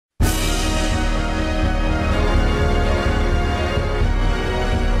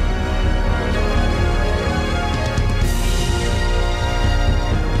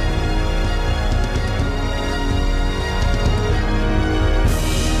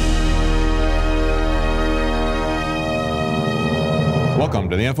Welcome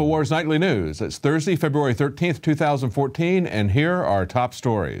to the INFOWARS Nightly News. It's Thursday, February 13th, 2014, and here are our top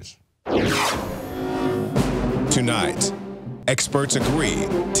stories. Tonight, experts agree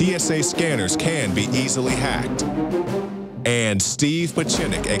TSA scanners can be easily hacked. And Steve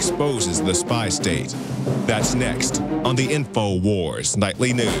Pachinik exposes the spy state. That's next on the INFOWARS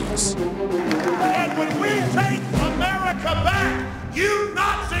Nightly News. And when we take America back, you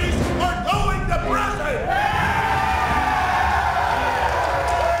Nazis are going to prison!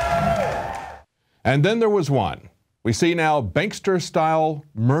 And then there was one. We see now bankster-style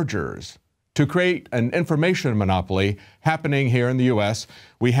mergers to create an information monopoly happening here in the U.S.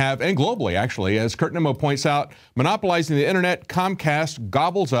 We have, and globally actually, as Kurt Nimmo points out, monopolizing the internet, Comcast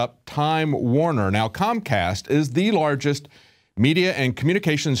gobbles up Time Warner. Now, Comcast is the largest media and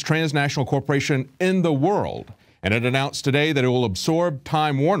communications transnational corporation in the world. And it announced today that it will absorb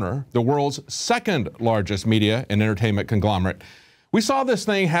Time Warner, the world's second largest media and entertainment conglomerate. We saw this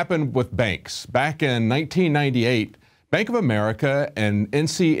thing happen with banks. Back in 1998, Bank of America and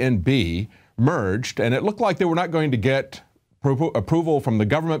NCNB merged, and it looked like they were not going to get approval from the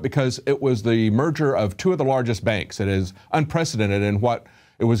government because it was the merger of two of the largest banks. It is unprecedented in what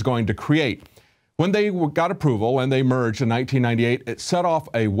it was going to create. When they got approval and they merged in 1998, it set off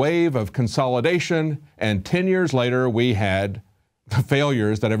a wave of consolidation, and 10 years later we had the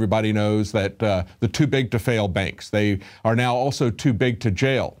failures that everybody knows, that the too big to fail banks. They are now also too big to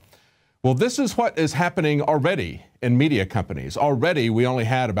jail. Well, this is what is happening already in media companies. Already, we only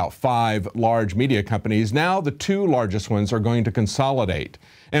had about 5 large media companies. Now, the 2 largest ones are going to consolidate.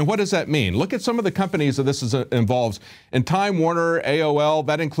 And what does that mean? Look at some of the companies that this involves. In Time Warner, AOL,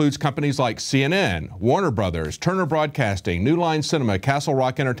 that includes companies like CNN, Warner Brothers, Turner Broadcasting, New Line Cinema, Castle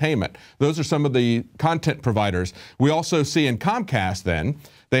Rock Entertainment. Those are some of the content providers. We also see in Comcast, then,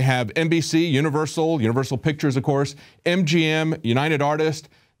 they have NBC, Universal Pictures, of course, MGM, United Artists.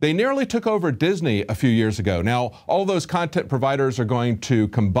 They nearly took over Disney a few years ago. Now, all those content providers are going to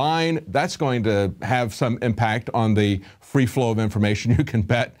combine. That's going to have some impact on the free flow of information. You can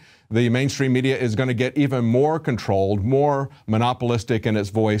bet the mainstream media is going to get even more controlled, more monopolistic in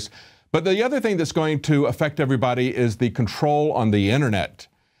its voice. But the other thing that's going to affect everybody is the control on the internet,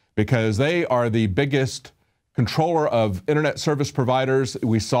 because they are the biggest controller of internet service providers.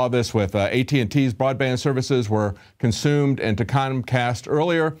 We saw this with AT&T's broadband services were consumed into Comcast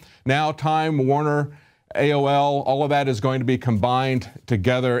earlier. Now Time Warner, AOL, all of that is going to be combined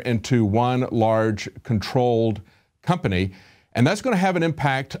together into one large controlled company. And that's going to have an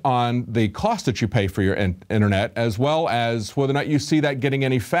impact on the cost that you pay for your internet, as well as whether or not you see that getting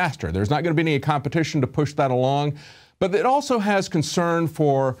any faster. There's not going to be any competition to push that along. But it also has concern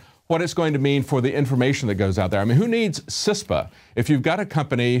for what it's going to mean for the information that goes out there. I mean, who needs CISPA if you've got a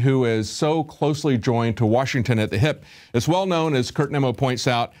company who is so closely joined to Washington at the hip? It's well known, as Kurt Nimmo points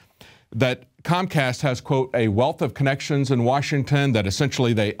out, that Comcast has, quote, a wealth of connections in Washington, that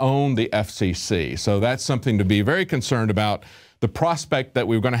essentially they own the FCC. So that's something to be very concerned about, the prospect that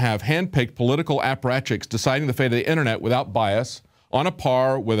we're going to have hand-picked political apparatchiks deciding the fate of the internet without bias, on a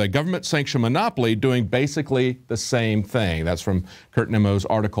par with a government-sanctioned monopoly doing basically the same thing. That's from Kurt Nimmo's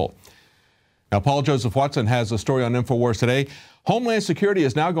article. Now, Paul Joseph Watson has a story on INFOWARS today. Homeland Security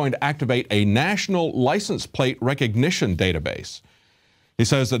is now going to activate a national license plate recognition database. He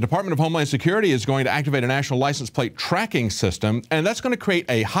says the Department of Homeland Security is going to activate a national license plate tracking system, and that's going to create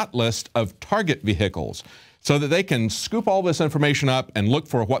a hot list of target vehicles so that they can scoop all this information up and look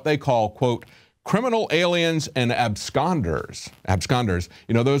for what they call, quote, criminal aliens and absconders. Absconders,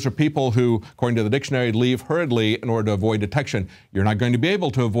 you know, those are people who, according to the dictionary, leave hurriedly in order to avoid detection. You're not going to be able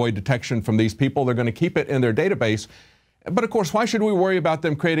to avoid detection from these people. They're going to keep it in their database. But of course, why should we worry about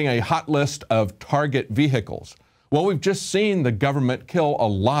them creating a hot list of target vehicles? Well, we've just seen the government kill a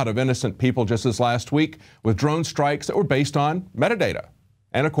lot of innocent people just this last week with drone strikes that were based on metadata.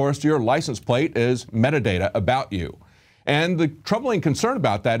 And of course, your license plate is metadata about you. And the troubling concern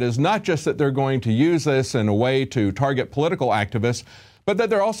about that is not just that they're going to use this in a way to target political activists, but that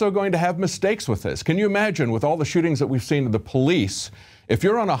they're also going to have mistakes with this. Can you imagine, with all the shootings that we've seen of the police, if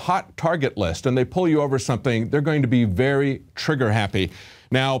you're on a hot target list and they pull you over something, they're going to be very trigger happy.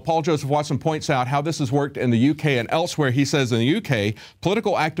 Now, Paul Joseph Watson points out how this has worked in the UK and elsewhere. He says in the UK,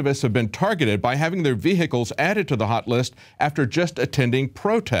 political activists have been targeted by having their vehicles added to the hot list after just attending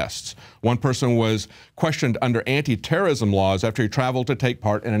protests. One person was questioned under anti-terrorism laws after he traveled to take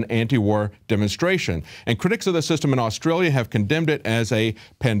part in an anti-war demonstration. And critics of the system in Australia have condemned it as a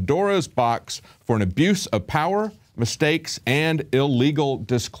Pandora's box for an abuse of power, mistakes, and illegal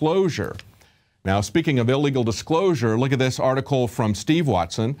disclosure. Now, speaking of illegal disclosure, look at this article from Steve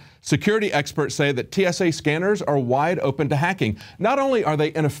Watson. Security experts say that TSA scanners are wide open to hacking. Not only are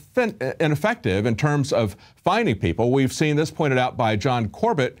they ineffective in terms of finding people, we've seen this pointed out by John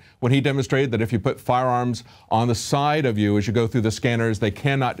Corbett when he demonstrated that if you put firearms on the side of you as you go through the scanners, they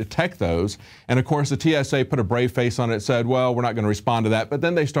cannot detect those. And of course, the TSA put a brave face on it, said, well, we're not going to respond to that. But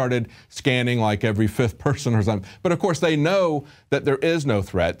then they started scanning like every fifth person or something. But of course, they know that there is no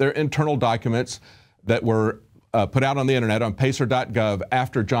threat. Their internal documents that were put out on the internet on pacer.gov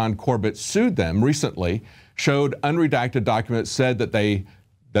after John Corbett sued them recently showed unredacted documents, said that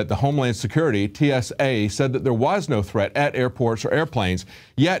the Homeland Security, TSA, said that there was no threat at airports or airplanes.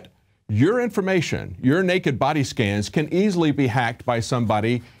 Yet your information, your naked body scans can easily be hacked by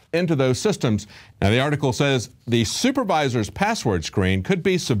somebody into those systems. Now, the article says the supervisor's password screen could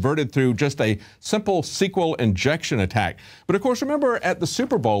be subverted through just a simple SQL injection attack. But of course, remember at the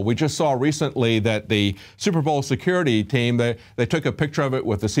Super Bowl, we just saw recently that the Super Bowl security team, they took a picture of it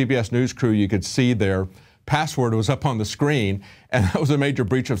with the CBS News crew. You could see their password was up on the screen, and that was a major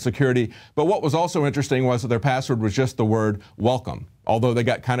breach of security. But what was also interesting was that their password was just the word welcome, although they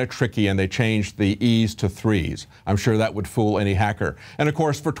got kind of tricky and they changed the E's to 3s. I'm sure that would fool any hacker. And of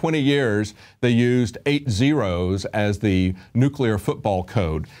course, for 20 years, they used 8 zeros as the nuclear football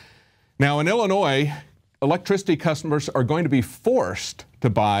code. Now, in Illinois, electricity customers are going to be forced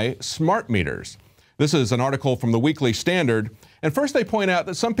to buy smart meters. This is an article from the Weekly Standard. And first, they point out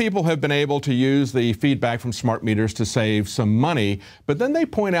that some people have been able to use the feedback from smart meters to save some money. But then they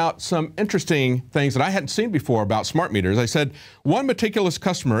point out some interesting things that I hadn't seen before about smart meters. They said one meticulous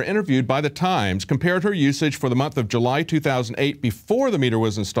customer interviewed by the Times compared her usage for the month of July 2008 before the meter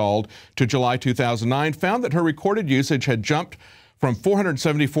was installed to July 2009, found that her recorded usage had jumped from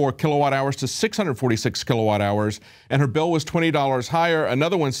 474 kilowatt hours to 646 kilowatt hours, and her bill was $20 higher.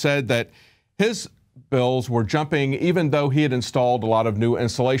 Another one said that his bills were jumping even though he had installed a lot of new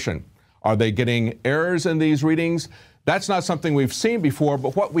insulation. Are they getting errors in these readings? That's not something we've seen before,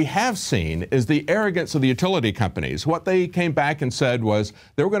 but what we have seen is the arrogance of the utility companies. What they came back and said was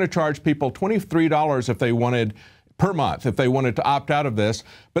they were going to charge people $23 if they wanted per month if they wanted to opt out of this.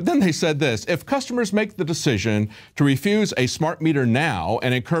 But then they said this: if customers make the decision to refuse a smart meter now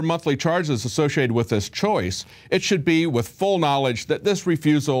and incur monthly charges associated with this choice, it should be with full knowledge that this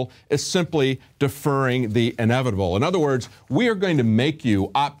refusal is simply deferring the inevitable. In other words, we are going to make you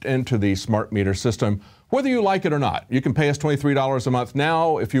opt into the smart meter system, whether you like it or not. You can pay us $23 a month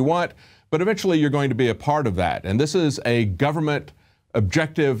now if you want, but eventually you're going to be a part of that. And this is a government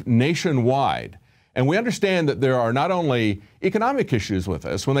objective nationwide. And we understand that there are not only economic issues with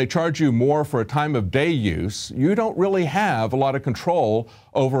this. When they charge you more for a time of day use, you don't really have a lot of control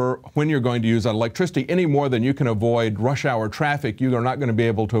over when you're going to use that electricity any more than you can avoid rush hour traffic. You are not going to be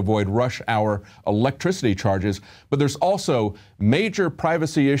able to avoid rush hour electricity charges. But there's also major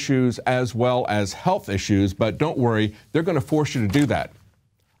privacy issues as well as health issues. But don't worry, they're going to force you to do that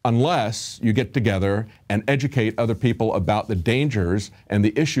unless you get together and educate other people about the dangers and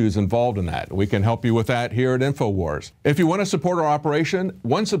the issues involved in that. We can help you with that here at INFOWARS. If you want to support our operation,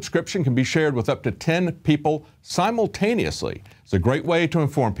 one subscription can be shared with up to 10 people simultaneously. It's a great way to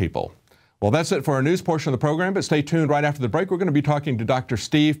inform people. Well, that's it for our news portion of the program, but stay tuned. Right after the break, we're going to be talking to Dr.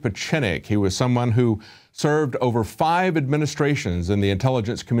 Steve Pachinik. He was someone who served over 5 administrations in the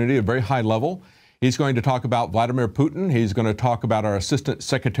intelligence community at a very high level. He's going to talk about Vladimir Putin. He's going to talk about our Assistant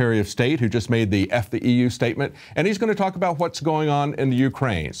Secretary of State who just made the F the EU statement. And he's going to talk about what's going on in the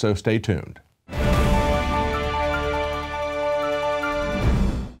Ukraine. So stay tuned.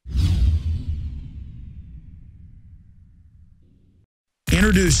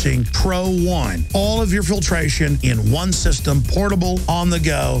 Introducing Pro One. All of your filtration in one system, portable, on the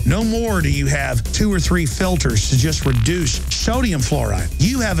go. No more do you have 2 or 3 filters to just reduce sodium fluoride.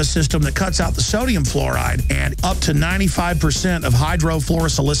 You have a system that cuts out the sodium fluoride and up to 95% of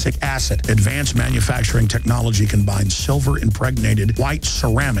hydrofluorosilicic acid. Advanced manufacturing technology combines silver-impregnated white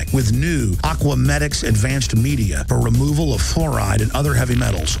ceramic with new Aquamedics advanced media for removal of fluoride and other heavy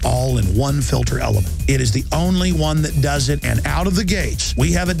metals, all in one filter element. It is the only one that does it, and out of the gates,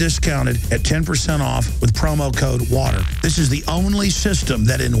 we have it discounted at 10% off with promo code WATER. This is the only system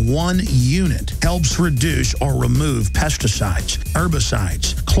that in one unit helps reduce or remove pesticides,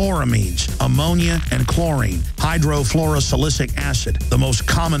 herbicides, chloramines, ammonia, and chlorine, hydrofluorosilicic acid, the most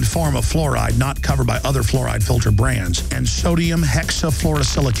common form of fluoride not covered by other fluoride filter brands, and sodium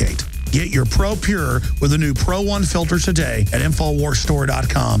hexafluorosilicate. Get your Pro Pure with the new Pro One filter today at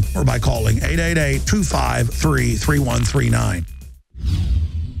InfoWarsStore.com or by calling 888-253-3139.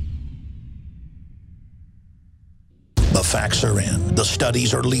 The facts are in. The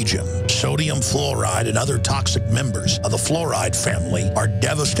studies are legion. Sodium fluoride and other toxic members of the fluoride family are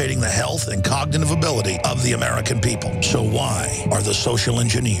devastating the health and cognitive ability of the American people. So why are the social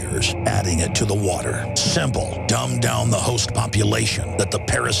engineers adding it to the water? Simple. Dumb down the host population that the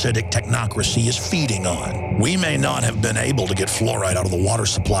parasitic technocracy is feeding on. We may not have been able to get fluoride out of the water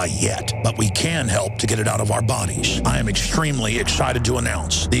supply yet, but we can help to get it out of our bodies. I am extremely excited to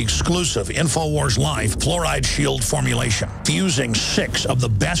announce the exclusive INFOWARS Life Fluoride Shield formulation, fusing 6 of the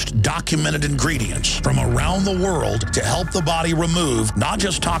best documented ingredients from around the world to help the body remove not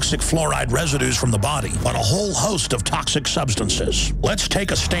just toxic fluoride residues from the body, but a whole host of toxic substances. Let's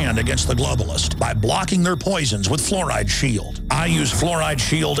take a stand against the globalists by blocking their poisons with Fluoride Shield. I use Fluoride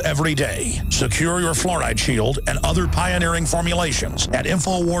Shield every day. Secure your Fluoride Shield and other pioneering formulations at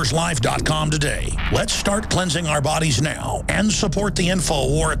InfoWarsLife.com today. Let's start cleansing our bodies now and support the info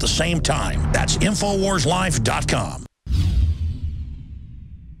war at the same time. That's InfoWarsLife.com.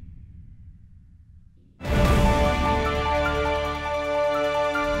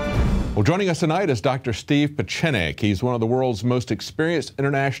 Well, joining us tonight is Dr. Steve Pieczenik. He's one of the world's most experienced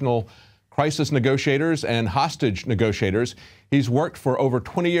international crisis negotiators and hostage negotiators. He's worked for over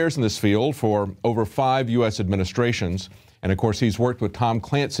 20 years in this field for over 5 U.S. administrations. And of course, he's worked with Tom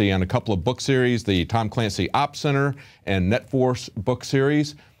Clancy on a couple of book series, the Tom Clancy Ops Center and NetForce book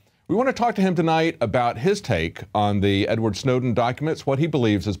series. We want to talk to him tonight about his take on the Edward Snowden documents, what he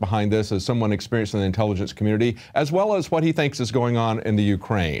believes is behind this as someone experienced in the intelligence community, as well as what he thinks is going on in the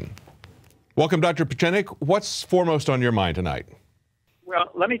Ukraine. Welcome, Dr. Pieczenik. What's foremost on your mind tonight? Well,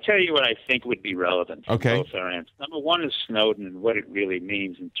 let me tell you what I think would be relevant for Okay. both our answers. Number one is Snowden and what it really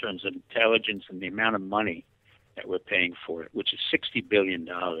means in terms of intelligence and the amount of money that we're paying for it, which is $60 billion,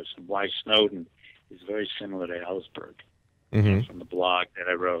 and why Snowden is very similar to Ellsberg from the blog that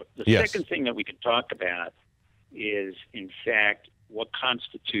I wrote. The second thing that we can talk about is, in fact, what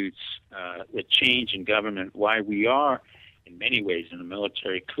constitutes the change in government, why we are, in many ways, in a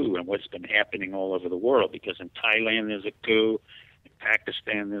military coup, and what's been happening all over the world, because in Thailand there's a coup, in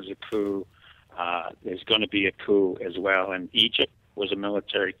Pakistan there's a coup, there's going to be a coup as well, and Egypt was a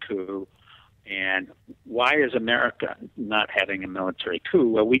military coup. And why is America not having a military coup?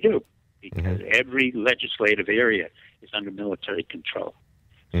 Well, we do, because every legislative area is under military control.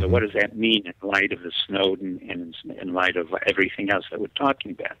 So what does that mean in light of the Snowden and in light of everything else that we're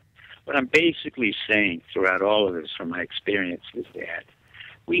talking about? What I'm basically saying throughout all of this from my experience is that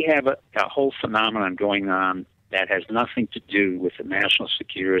we have a whole phenomenon going on that has nothing to do with the national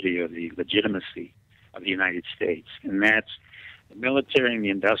security or the legitimacy of the United States, and that's the military and the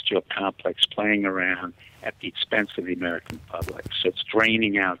industrial complex playing around at the expense of the American public. So it's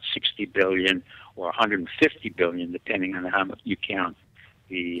draining out $60 billion or $150 billion, depending on how much you count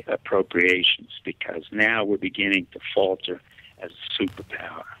the appropriations, because now we're beginning to falter as a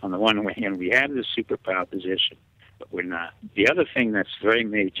superpower. On the one hand, we have the superpower position, but we're not. The other thing that's very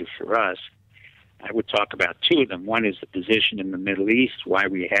major for us, I would talk about 2 of them. One is the position in the Middle East, why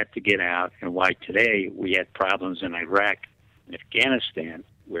we had to get out, and why today we had problems in Iraq and Afghanistan,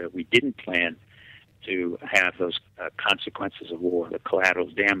 where we didn't plan to have those consequences of war, the collateral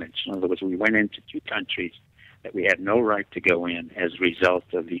damage. In other words, we went into 2 countries that we had no right to go in as a result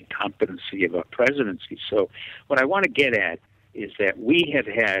of the incompetency of our presidency. So what I want to get at is that we have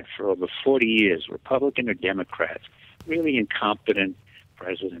had for over 40 years, Republican or Democrats, really incompetent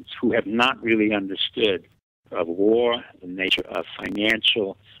presidents who have not really understood of war, the nature of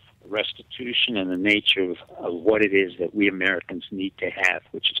financial restitution, and the nature of what it is that we Americans need to have,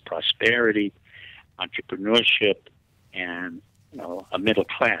 which is prosperity, entrepreneurship, and a middle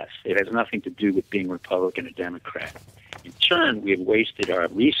class. It has nothing to do with being Republican or Democrat. In turn, we have wasted our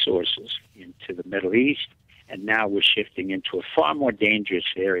resources into the Middle East, and now we're shifting into a far more dangerous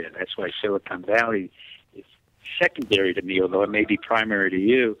area. That's why Silicon Valley is secondary to me, although it may be primary to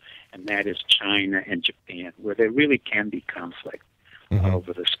you, and that is China and Japan, where there really can be conflict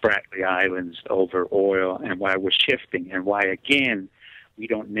over the Spratly Islands, over oil, and why we're shifting, and why, again, we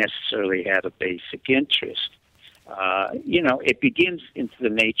don't necessarily have a basic interest. It begins into the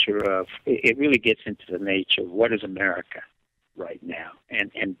nature of, it really gets into the nature of what is America right now,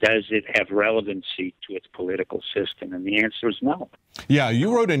 and does it have relevancy to its political system? And the answer is no. Yeah,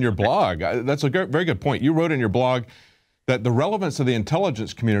 you wrote in your blog, that's a very good point. You wrote in your blog that the relevance of the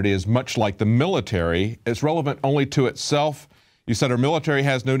intelligence community is much like the military. It's relevant only to itself. You said our military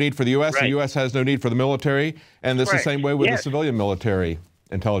has no need for the U.S., the U.S. has no need for the military, and it's the same way with the civilian military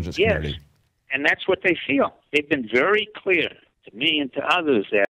intelligence community. And that's what they feel. They've been very clear to me and to others that